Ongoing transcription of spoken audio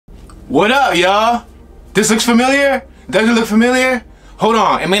What up, y'all? This looks familiar? Does it look familiar? Hold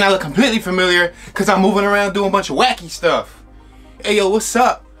on, it may not look completely familiar because I'm moving around doing a bunch of wacky stuff. Hey, yo, what's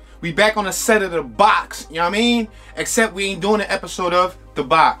up? We back on the set of The Box, you know what I mean? Except we ain't doing an episode of The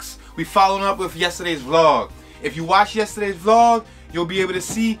Box. We following up with yesterday's vlog. If you watch yesterday's vlog, you'll be able to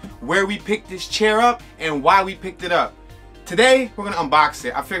see where we picked this chair up and why we picked it up. Today, we're gonna unbox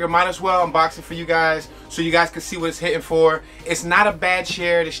it. I figured might as well unbox it for you guys so you guys can see what it's hitting for. It's not a bad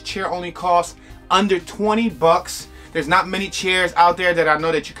chair. This chair only costs under 20 bucks. There's not many chairs out there that I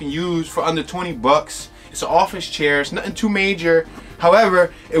know that you can use for under 20 bucks. It's an office chair. It's nothing too major.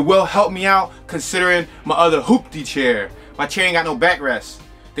 However, it will help me out considering my other hoopty chair. My chair ain't got no backrest.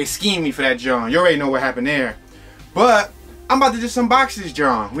 They schemed me for that, John. You already know what happened there. But I'm about to just unbox this,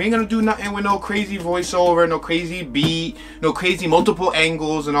 John. We ain't gonna do nothing with no crazy voiceover, no crazy beat, no crazy multiple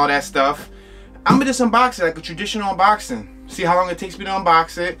angles and all that stuff. I'm gonna just unbox it like a traditional unboxing. See how long it takes me to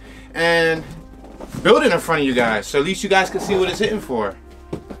unbox it and build it in front of you guys, so at least you guys can see what it's hitting for.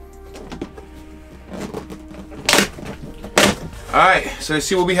 Alright, so let's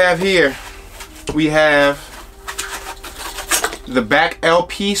see what we have here. We have the back L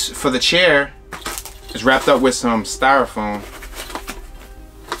piece for the chair. It's wrapped up with some styrofoam.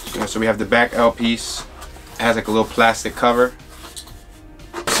 So we have the back L piece. It has like a little plastic cover.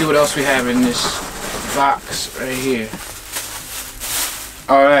 Let's see what else we have in this box right here.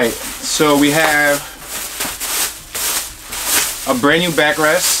 Alright, so we have a brand new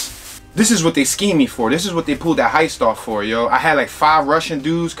backrest. This is what they schemed me for. This is what they pulled that heist off for, yo. I had like 5 Russian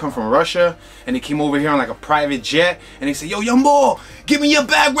dudes come from Russia, and they came over here on like a private jet, and they said, yo, young boy, give me your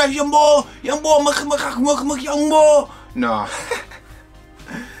backrest, young boy, young boy. Nah.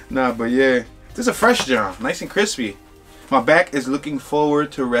 Nah, but yeah. This is a fresh John, nice and crispy. My back is looking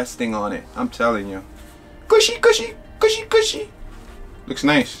forward to resting on it. I'm telling you. Cushy, cushy, cushy, cushy. Looks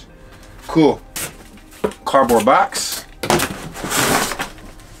nice. Cool. Cardboard box.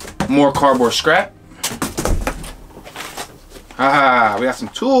 More cardboard scrap. Ah, we got some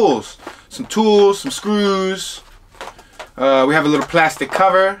tools. Some screws. We have a little plastic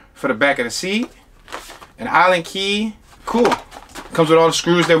cover for the back of the seat. An Allen key. Cool. Comes with all the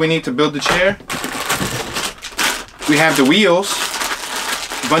screws that we need to build the chair. We have the wheels.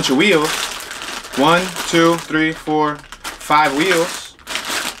 A bunch of wheels. 1, 2, 3, 4, 5 wheels.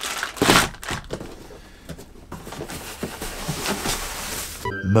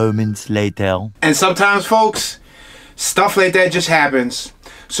 Moments later. And sometimes, folks, stuff like that just happens.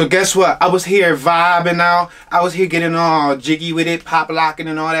 So guess what? I was here vibing out. I was here getting all jiggy with it, pop locking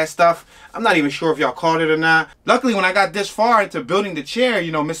and all that stuff. I'm not even sure if y'all caught it or not. Luckily, when I got this far into building the chair,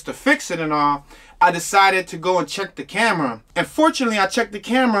 you know, Mr. Fix It and all, I decided to go and check the camera. And fortunately, I checked the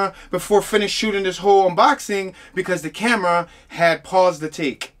camera before finished shooting this whole unboxing because the camera had paused the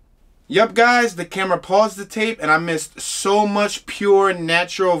take. Yup, guys, the camera paused the tape and I missed so much pure,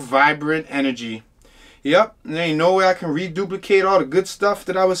 natural, vibrant energy. Yup, there ain't no way I can reduplicate all the good stuff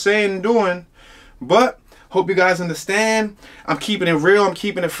that I was saying and doing. But, hope you guys understand. I'm keeping it real, I'm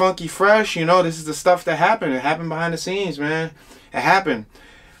keeping it funky fresh. You know, this is the stuff that happened. It happened behind the scenes, man. It happened.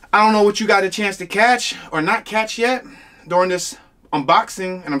 I don't know what you got a chance to catch or not catch yet during this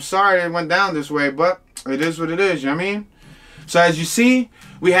unboxing. And I'm sorry it went down this way, but it is what it is, you know what I mean? So as you see,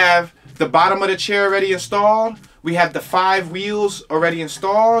 we have the bottom of the chair already installed. We have the 5 wheels already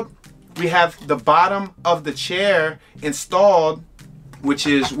installed. We have the bottom of the chair installed, which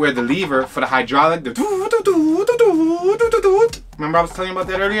is where the lever for the hydraulic. Remember I was telling you about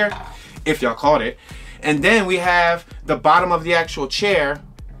that earlier? If y'all caught it. And then we have the bottom of the actual chair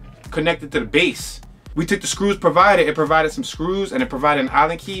connected to the base. We took the screws provided. It provided some screws and it provided an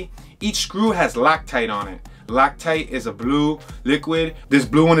Allen key. Each screw has Loctite on it. Loctite is a blue liquid. This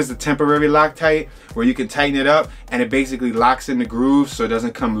blue one is the temporary Loctite where you can tighten it up and it basically locks in the grooves so it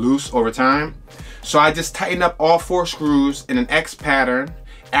doesn't come loose over time. So I just tightened up all 4 screws in an X pattern.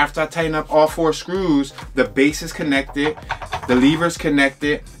 After I tighten up all 4 screws, the base is connected, the lever's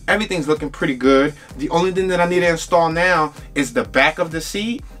connected, everything's looking pretty good. The only thing that I need to install now is the back of the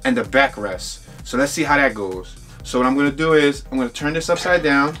seat and the backrest. So let's see how that goes. So what I'm gonna do is, I'm gonna turn this upside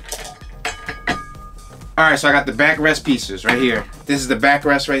down. Alright, so I got the backrest pieces right here. This is the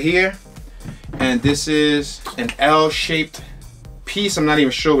backrest right here. And this is an L-shaped piece. I'm not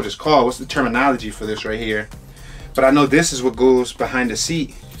even sure what it's called. What's the terminology for this right here? But I know this is what goes behind the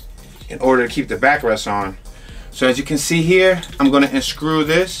seat in order to keep the backrest on. So as you can see here, I'm going to unscrew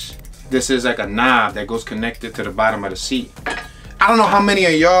this. This is like a knob that goes connected to the bottom of the seat. I don't know how many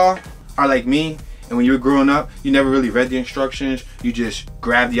of y'all are like me, and when you were growing up, you never really read the instructions. You just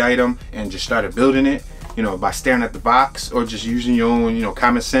grabbed the item and just started building it. you know, by staring at the box or just using your own, you know,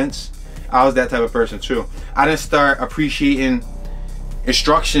 common sense. I was that type of person too. I didn't start appreciating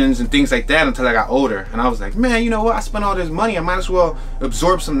instructions and things like that until I got older. And I was like, man, you know what? I spent all this money. I might as well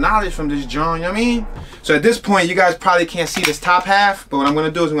absorb some knowledge from this John, you know what I mean? So at this point, you guys probably can't see this top half, but what I'm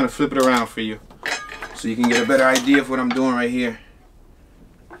gonna do is I'm gonna flip it around for you so you can get a better idea of what I'm doing right here.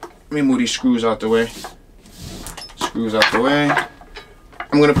 Let me move these screws out the way. Screws out the way.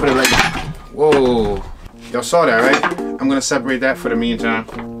 I'm gonna put it like, whoa. Y'all saw that, right? I'm gonna separate that for the meantime.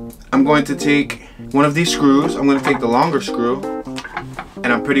 I'm going to take one of these screws. I'm gonna take the longer screw, and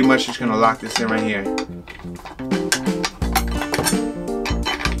I'm pretty much just gonna lock this in right here.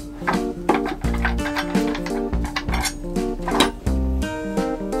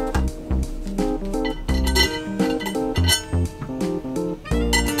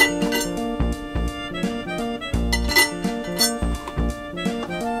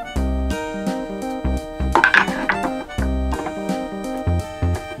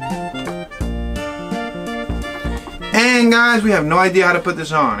 And guys, we have no idea how to put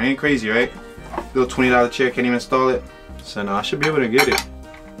this on. Ain't crazy, right? Little $20 chair, can't even install it. So no, I should be able to get it.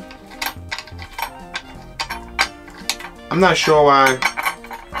 I'm not sure why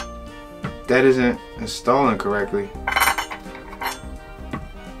that isn't installing correctly.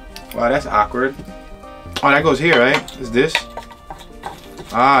 Wow, that's awkward. Oh, that goes here, right? Is this?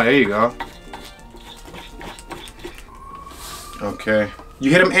 Ah, there you go. Okay. You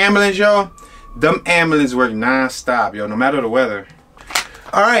hear them ambulance, yo? Them ambulance work non-stop, yo, no matter the weather.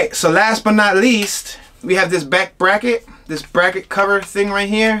 Alright, so last but not least, we have this back bracket, this bracket cover thing right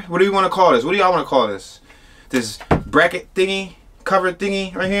here. What do you want to call this? What do y'all want to call this? This bracket thingy, cover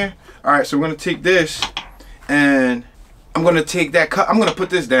thingy right here. Alright, so we're going to take this, and I'm going to take that, I'm going to put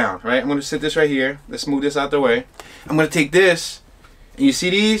this down, right? I'm going to sit this right here. Let's move this out the way. I'm going to take this, and you see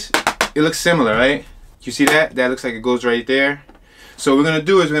these? It looks similar, right? You see that? That looks like it goes right there. So what we're gonna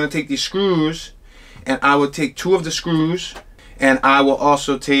do is we're gonna take these screws, and I will take 2 of the screws, and I will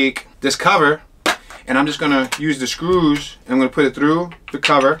also take this cover, and I'm just gonna use the screws, and I'm gonna put it through the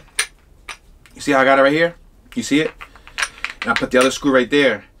cover. You see how I got it right here? You see it? And I put the other screw right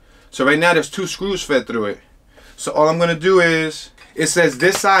there. So right now there's 2 screws fed through it. So all I'm gonna do is, it says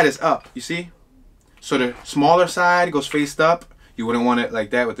this side is up, you see? So the smaller side goes faced up. You wouldn't want it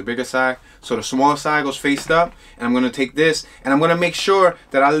like that with the bigger side. So the smaller side goes faced up, and I'm gonna take this, and I'm gonna make sure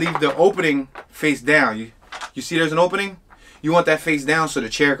that I leave the opening face down. You see there's an opening? You want that face down so the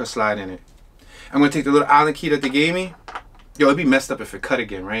chair can slide in it. I'm gonna take the little Allen key that they gave me. Yo, it'd be messed up if it cut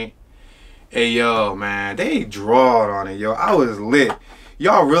again, right? Hey, yo, man, they drawed on it, yo. I was lit.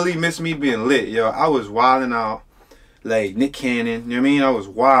 Y'all really miss me being lit, yo. I was wilding out like Nick Cannon, you know what I mean? I was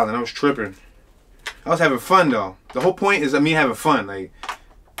wilding, I was tripping. I was having fun though. The whole point is me having fun. Like,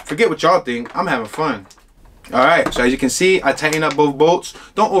 forget what y'all think. I'm having fun. Alright, so as you can see, I tighten up both bolts.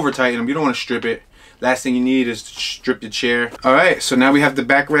 Don't over tighten them. You don't want to strip it. Last thing you need is to strip the chair. Alright, so now we have the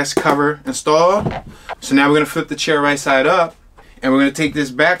backrest cover installed. So now we're going to flip the chair right side up. And we're going to take this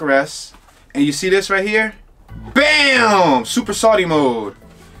backrest. And you see this right here? Bam! Super salty mode.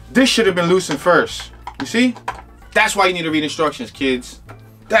 This should have been loosened first. You see? That's why you need to read instructions, kids.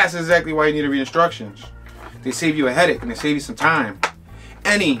 That's exactly why you need to read instructions. They save you a headache and they save you some time.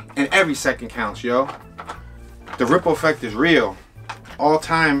 Any and every second counts, yo. The ripple effect is real. All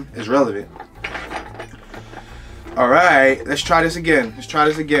time is relevant. Alright, let's try this again. Let's try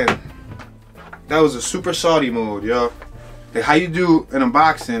this again. That was a super salty mode, yo. Like how you do an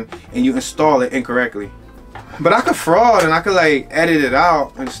unboxing and you install it incorrectly. But I could fraud and I could like edit it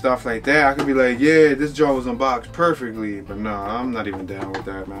out and stuff like that. I could be like, yeah, this jar was unboxed perfectly. But no, I'm not even down with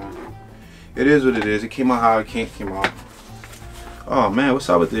that, man. It is what it is. It came out how it came out. Oh man, what's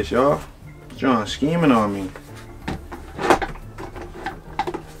up with this, y'all? John scheming on me.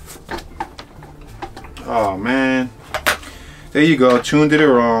 Oh man. There you go. Toon did it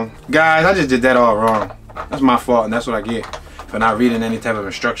wrong. Guys, I just did that all wrong. That's my fault and that's what I get for not reading any type of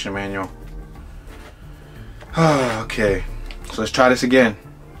instruction manual. Okay, so let's try this again.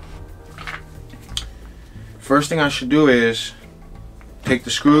 First thing I should do is take the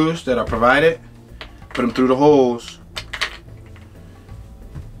screws that are provided, put them through the holes,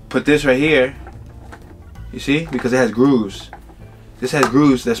 put this right here, you see, because it has grooves. This has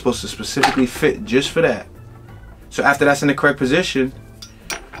grooves that's supposed to specifically fit just for that. So after that's in the correct position,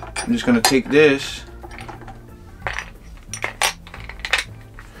 I'm just gonna take this.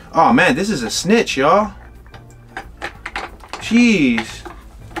 Oh man, this is a snitch, y'all. Jeez.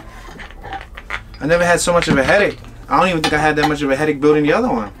 I never had so much of a headache. I don't even think I had that much of a headache building the other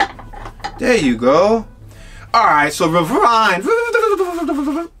one. There you go. Alright, so rewind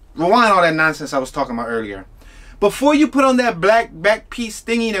all that nonsense I was talking about earlier. before you put on that black back piece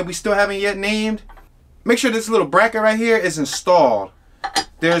thingy that we still haven't yet named, make sure this little bracket right here is installed.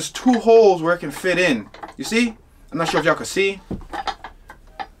 There's 2 holes where it can fit in. You see? I'm not sure if y'all can see.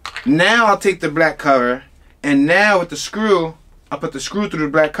 Now I'll take the black cover, and now with the screw, I'll put the screw through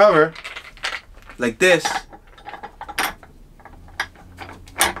the black cover, like this.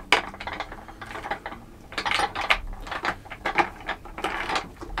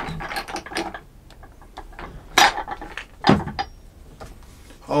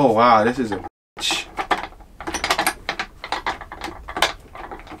 Oh wow, this is a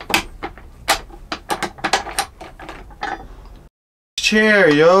chair,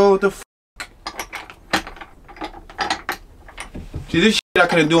 yo. The f. See, this shit I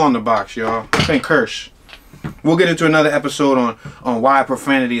couldn't do on the box, y'all. I can't curse. We'll get into another episode on why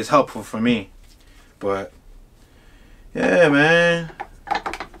profanity is helpful for me. But yeah, man.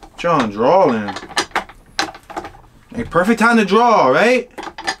 John drawing. Hey, perfect time to draw, right?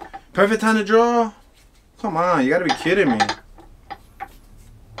 Perfect time to draw? Come on, you gotta be kidding me.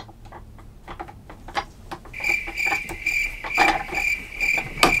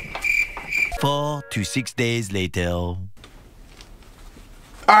 Four to 6 days later.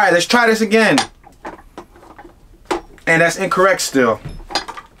 Alright, let's try this again. And that's incorrect still.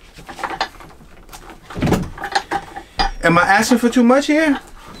 Am I asking for too much here?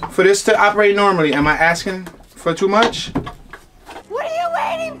 For this to operate normally, am I asking for too much? What are you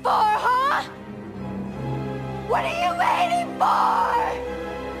waiting for, huh? What are you waiting for?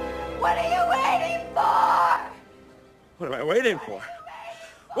 What are you waiting for? What am I waiting for?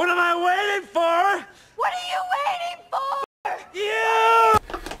 What am I waiting for? What are you waiting for? You!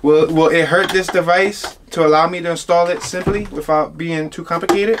 Will it hurt this device to allow me to install it simply without being too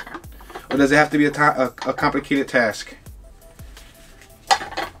complicated? Or does it have to be a complicated task?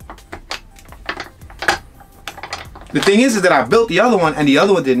 The thing is that I built the other one and the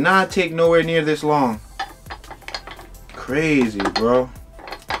other one did not take nowhere near this long. Crazy, bro.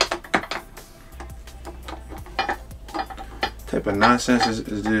 What type of nonsense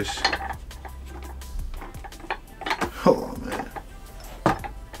is this? Hold on, man.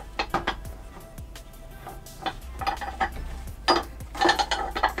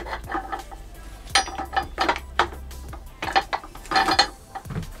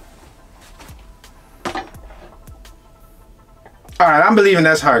 Alright, I'm believing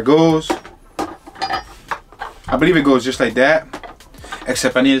that's how it goes. I believe it goes just like that.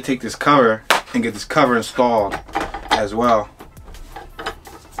 Except I need to take this cover and get this cover installed as well.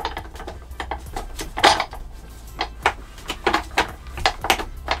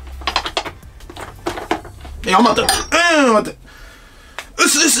 Hey, I'm about to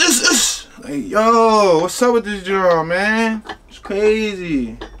like, yo, what's up with this drum, man? It's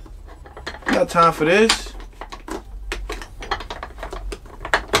crazy. You got time for this?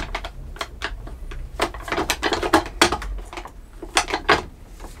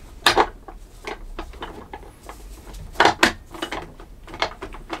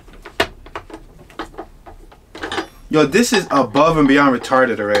 Yo, this is above and beyond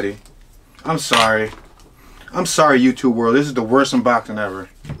retarded already. I'm sorry. I'm sorry, YouTube world. This is the worst unboxing ever.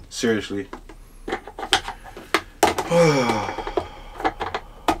 Seriously.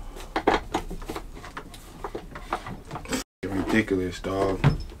 Ridiculous, dog.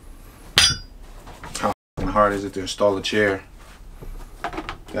 How hard is it to install a chair?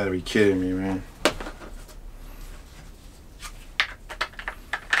 Gotta be kidding me, man.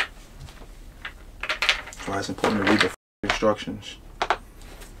 Why it's important to read the instructions.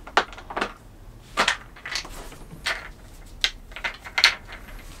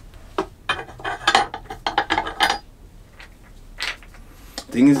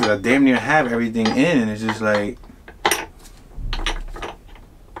 Thing is that I damn near have everything in, and it's just like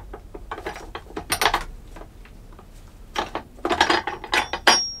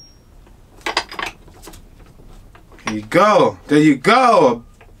there you go. There you go.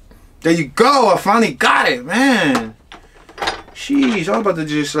 There you go, I finally got it, man. Sheesh, I was about to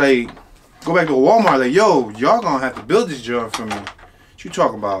just like go back to Walmart like, yo, y'all gonna have to build this joint for me. What you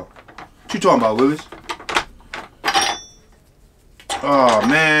talking about? What you talking about, Willis? Oh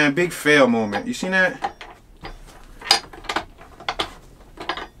man, big fail moment. You seen that?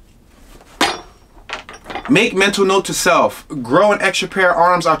 Make mental note to self. Grow an extra pair of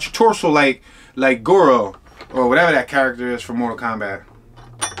arms out your torso like Goro or whatever that character is from Mortal Kombat.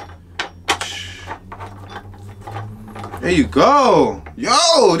 There you go.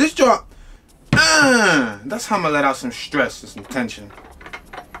 Yo, this joint. That's how I'm gonna let out some stress and some tension.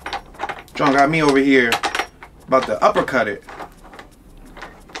 John got me over here about to uppercut it.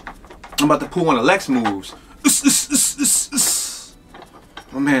 I'm about to pull one of Lex moves.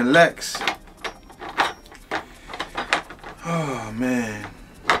 My man Lex. Oh man.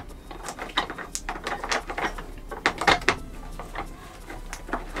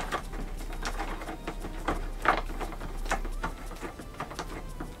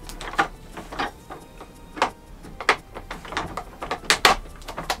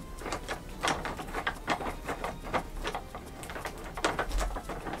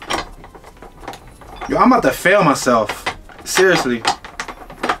 Yo, I'm about to fail myself. Seriously.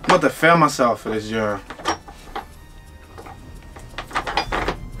 I'm about to fail myself for this year.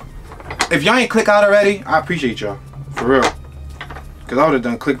 If y'all ain't click out already, I appreciate y'all. For real. Cause I would have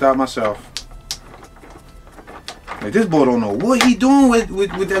done clicked out myself. Like, this boy don't know what he doing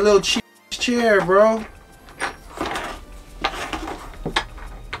with that little chair, bro.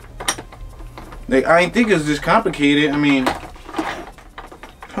 Like, I ain't think it's this complicated. I mean,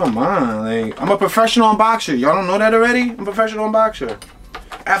 come on, like, I'm a professional unboxer. Y'all don't know that already? I'm a professional unboxer.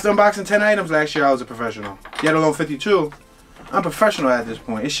 After unboxing 10 items last year, I was a professional. Yet alone 52. I'm professional at this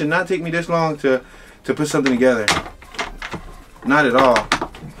point. It should not take me this long to put something together. Not at all.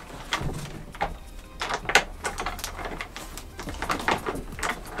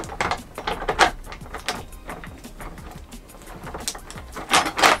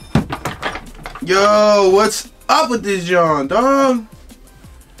 Yo, what's up with this John, dog?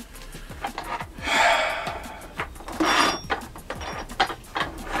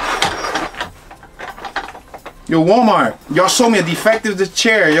 Yo, Walmart, y'all sold me a defective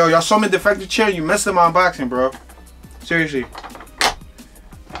chair, yo. Y'all sold me a defective chair. You messed up my unboxing, bro. Seriously.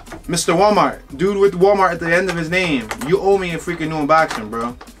 Mr. Walmart, dude with Walmart at the end of his name. You owe me a freaking new unboxing,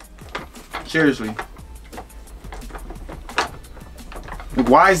 bro. Seriously.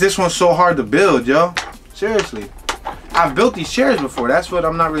 Why is this one so hard to build, yo? Seriously. I've built these chairs before. That's what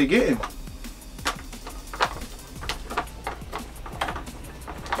I'm not really getting.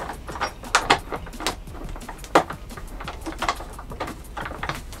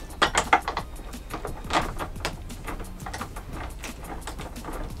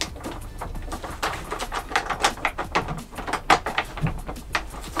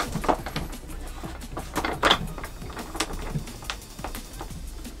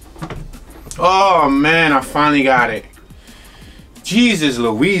 Oh man, I finally got it. Jesus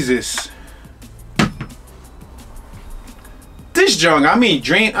Louises. This junk, I mean,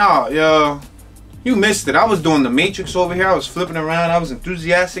 drain out, yo. You missed it. I was doing the Matrix over here. I was flipping around. I was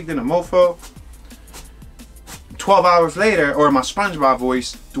enthusiastic than a mofo. 12 hours later, or my SpongeBob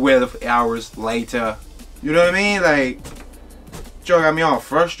voice, 12 hours later. You know what I mean? Like, junk got me all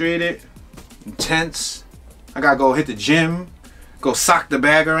frustrated, intense. I gotta go hit the gym. Go sock the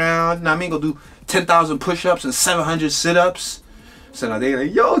bag around, you know what I mean? Go do 10,000 push-ups and 700 sit-ups. So now they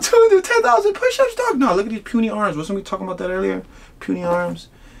like, yo, Toon, do 10,000 push-ups, dog. No, look at these puny arms. Wasn't we talking about that earlier? Puny arms.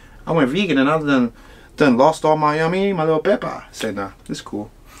 I went vegan and I done lost all my yummy, my little pepper. Said, nah, this is cool.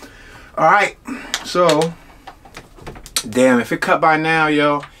 All right, so, damn, if it cut by now,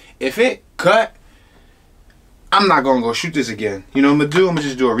 yo, if it cut, I'm not gonna go shoot this again. You know what I'm gonna do? I'm gonna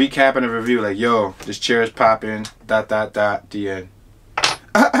just do a recap and a review. Like, yo, this chair is popping. ... The end.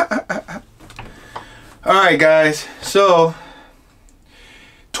 Alright, guys. So,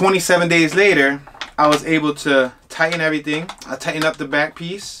 27 days later, I was able to tighten everything. I tightened up the back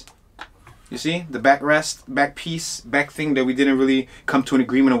piece. You see? The backrest, back piece, back thing that we didn't really come to an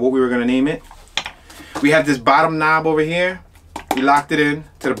agreement on what we were gonna name it. We have this bottom knob over here. We locked it in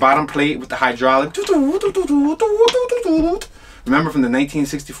to the bottom plate with the hydraulic. Remember from the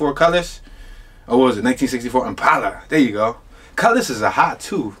 1964 Cutlass? Oh, what was it? 1964 Impala. There you go. Cutlass is a hot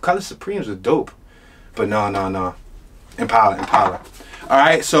too. Cutlass Supremes are dope. But no. Impala.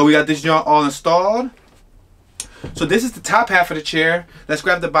 Alright, so we got this joint all installed. So this is the top half of the chair. Let's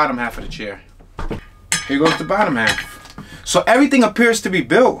grab the bottom half of the chair. Here goes the bottom half. So everything appears to be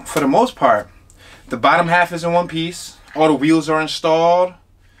built for the most part. The bottom half is in one piece. All the wheels are installed.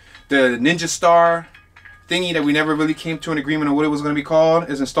 The Ninja Star thingy that we never really came to an agreement on what it was going to be called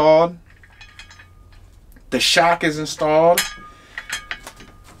is installed. The shock is installed.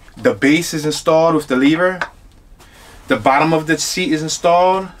 The base is installed with the lever. The bottom of the seat is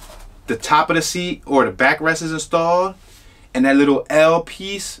installed. The top of the seat or the backrest is installed. And that little L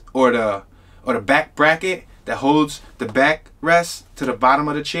piece or the back bracket that holds the backrest to the bottom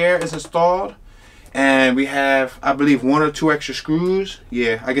of the chair is installed. And we have, I believe, 1 or 2 extra screws.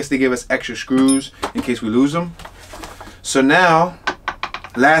 Yeah, I guess they give us extra screws in case we lose them. So now,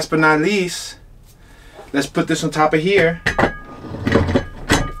 last but not least, let's put this on top of here.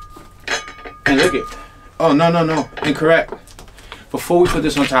 And look it. Oh, no. Incorrect. Before we put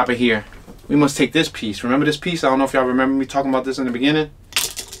this on top of here, we must take this piece. Remember this piece? I don't know if y'all remember me talking about this in the beginning.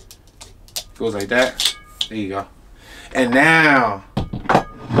 Goes like that. There you go. And now,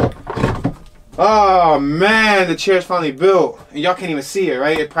 oh man, the chair's finally built. And y'all can't even see it,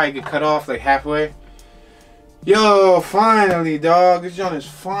 right? It probably get cut off like halfway. Yo, finally, dog. This joint is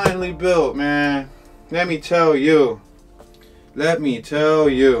finally built, man. Let me tell you. Let me tell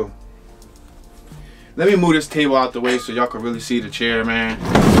you. Let me move this table out the way so y'all can really see the chair, man.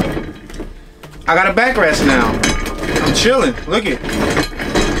 I got a backrest now. I'm chilling. Look it.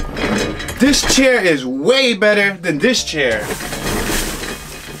 This chair is way better than this chair.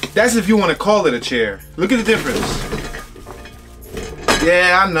 That's if you want to call it a chair. Look at the difference.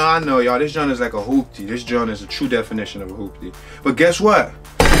 Yeah, I know, y'all. This joint is like a hoopty. This joint is a true definition of a hoopty. But guess what?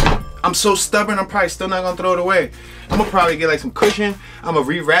 I'm so stubborn, I'm probably still not gonna throw it away. I'm gonna probably get like some cushion. I'm gonna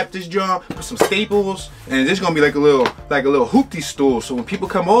rewrap this joint, put some staples, and this is gonna be like a little hoopty stool. So when people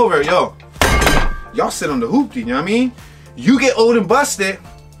come over, yo, y'all sit on the hoopty, you know what I mean? You get old and busted,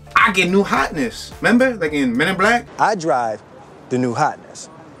 I get new hotness. Remember, like in Men in Black? I drive the new hotness.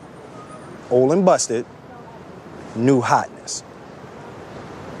 Old and busted, new hotness.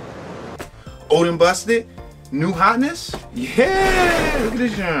 Old and busted, new hotness? Yeah, look at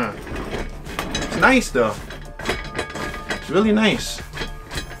this joint. It's nice though. It's really nice.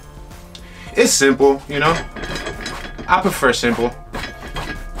 It's simple, you know? I prefer simple.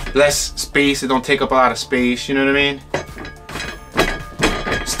 Less space, it don't take up a lot of space, you know what I mean?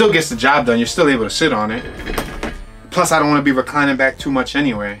 Still gets the job done, you're still able to sit on it. Plus I don't want to be reclining back too much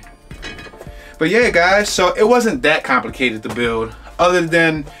anyway. But yeah guys, so it wasn't that complicated to build, other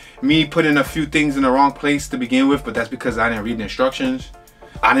than me putting a few things in the wrong place to begin with, but that's because I didn't read the instructions.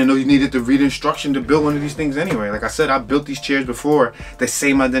 I didn't know you needed to read the instruction to build one of these things anyway. Like I said, I built these chairs before, the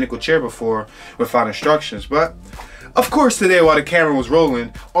same identical chair before, without instructions. But of course today, while the camera was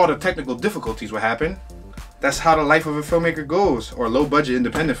rolling, all the technical difficulties would happen. That's how the life of a filmmaker goes, or low budget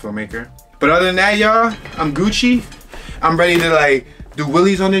independent filmmaker. But other than that, y'all, I'm Gucci. I'm ready to like do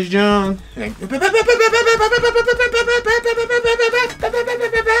wheelies on this joint. Like,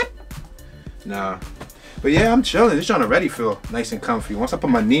 nah. But yeah, I'm chilling. This joint already feel nice and comfy. Once I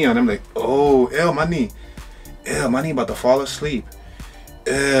put my knee on, I'm like, oh, ew, my knee. Ew, my knee about to fall asleep.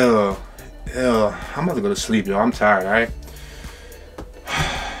 Ew. Ew. I'm about to go to sleep, yo. I'm tired, alright?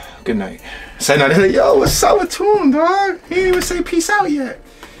 Good night. Say now, they're like, yo, what's up with Toon, dog? He didn't even say peace out yet.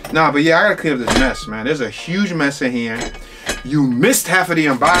 Nah, but yeah, I gotta clean up this mess, man. There's a huge mess in here. You missed half of the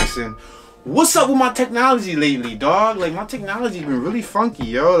unboxing. What's up with my technology lately, dog? Like, my technology's been really funky,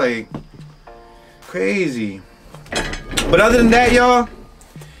 yo. Like, crazy. But other than that, y'all,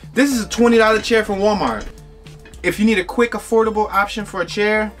 this is a $20 chair from Walmart. If you need a quick, affordable option for a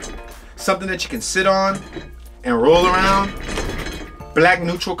chair, something that you can sit on and roll around, black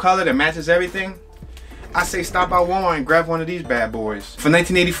neutral color that matches everything, I say stop by Walmart and grab one of these bad boys. For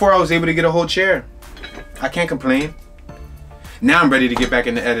 $19.84, I was able to get a whole chair. I can't complain. Now I'm ready to get back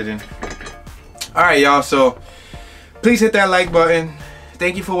into editing. Alright, y'all, so please hit that like button.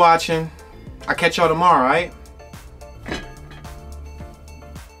 Thank you for watching. I'll catch y'all tomorrow, alright?